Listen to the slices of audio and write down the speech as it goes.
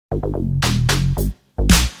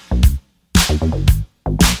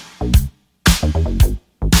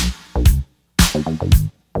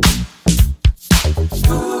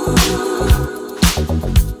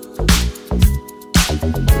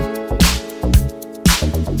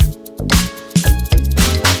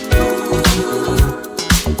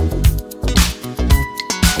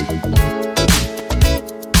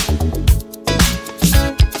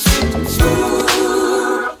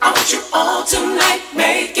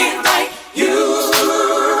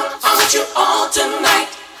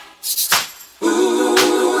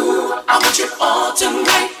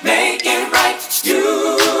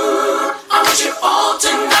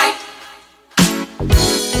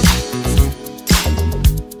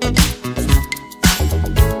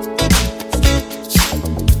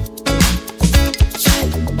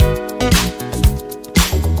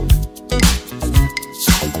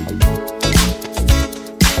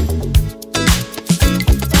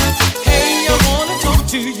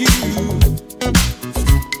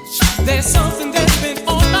there's something that's been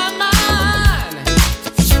on my mind.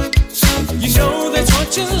 You know that's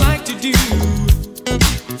what you like to do.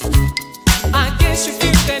 I guess you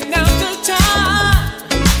feel that now's the time.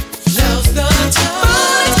 Now's the time.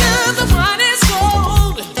 Boys, the wine is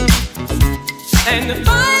cold and the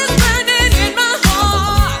fire's burning in my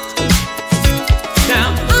heart.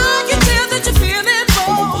 Now I can tell that you're feeling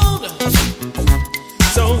bold,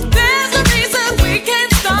 so there's a reason we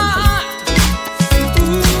can't start.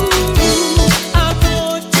 Ooh, I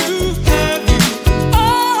want to have you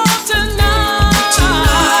all tonight.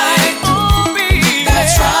 Tonight, oh baby,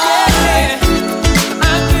 that's right.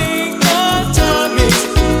 I think the time is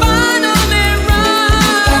finally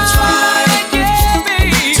right. That's right, yeah,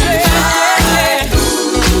 baby. Tonight,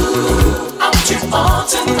 ooh, I want you all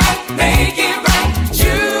tonight. Make it right,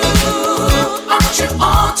 you. I want you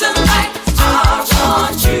all tonight. I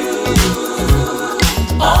want you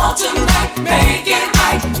all tonight. Make it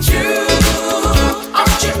right, you. I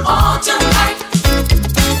want you all tonight.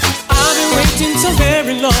 I've been waiting so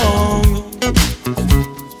very long,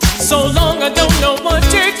 so long I don't know what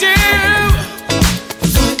to do.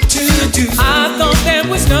 What to do? I thought there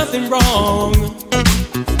was nothing wrong.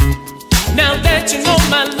 Now that you know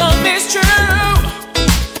my love is true,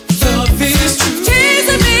 love is true.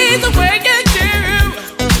 Teasing me the way you do,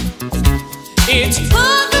 it's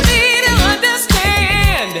hard for me to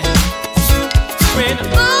understand when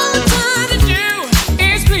all I'm trying to do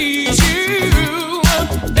is please you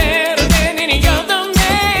better than any other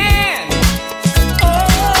man. Oh,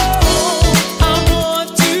 I want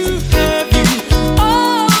to have you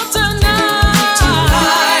all tonight.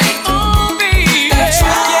 Tonight, oh baby, that's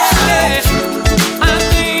right. Yeah. I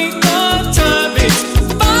think the time is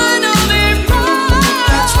finally right.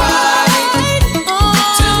 That's right. Oh,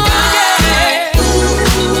 tonight.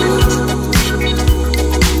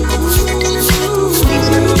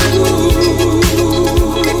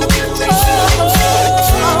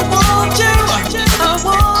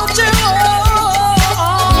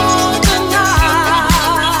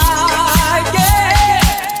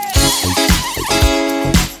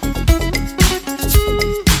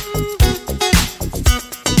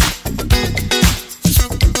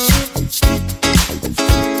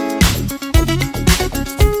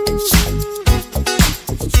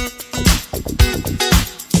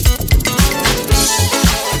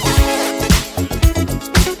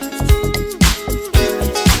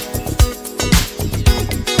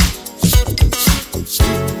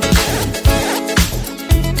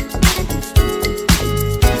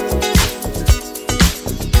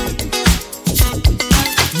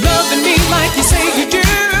 Loving me like you say you do.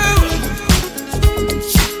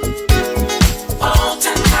 All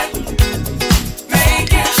tonight,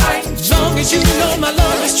 make it right. Long as you know my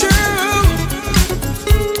love is true.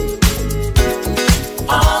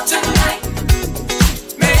 All tonight,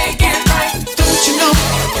 make it right. Don't you know?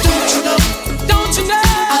 Don't you know? Don't you know?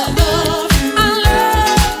 I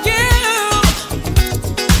love you.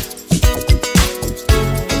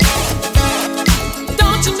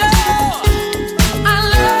 Don't you know? I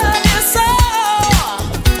love you so.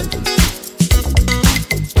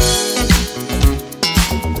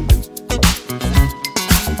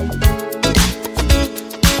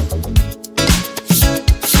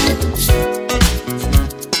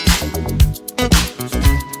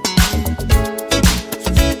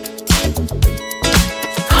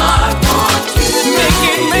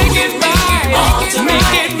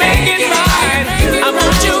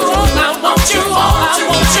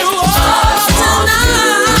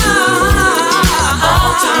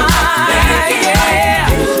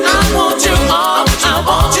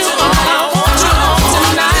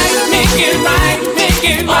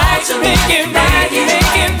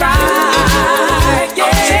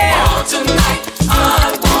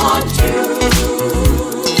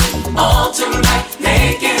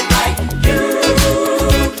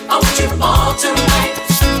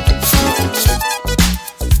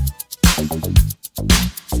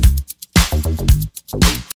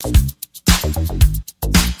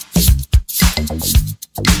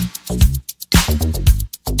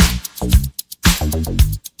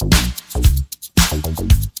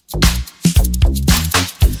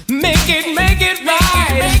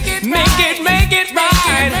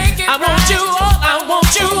 I want you all, I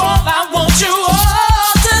want you all, I want you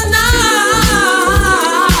all tonight.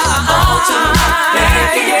 All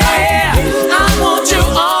tonight, yeah. I want you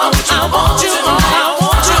all, I want you all, I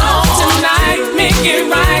want you all tonight. Make it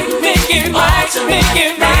right, make it right, make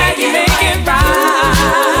it right, make it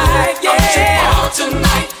right, yeah. All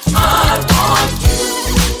tonight, I want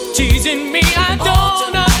you. Teasing me, I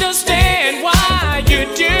don't understand why you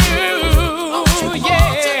do,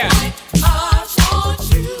 yeah.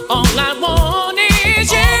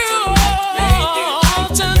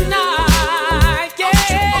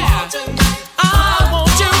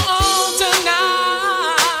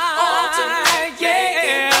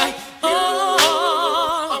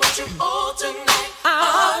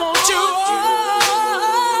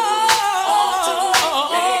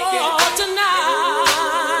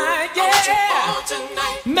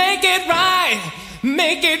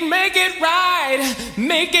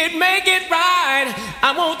 make it right.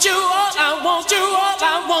 I want you all, I want you all,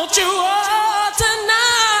 I want you all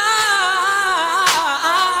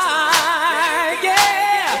tonight.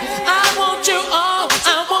 Yeah, I want you all,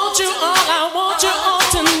 I want you all, I want you all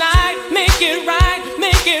tonight. Make it right,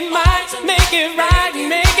 make it right, make it right,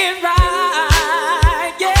 make it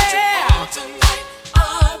right. Yeah. Tonight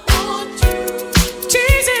I want you.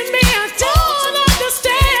 Teasing me, I don't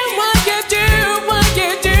understand what you do, what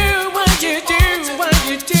you do, what you do, what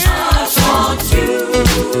you do. I want you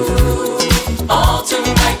all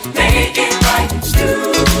tonight, make it right. You,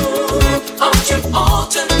 I want you all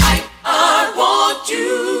tonight. I want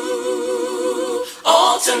you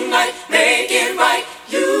all tonight, make it right.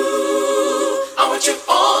 You, I want you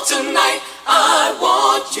all tonight. I want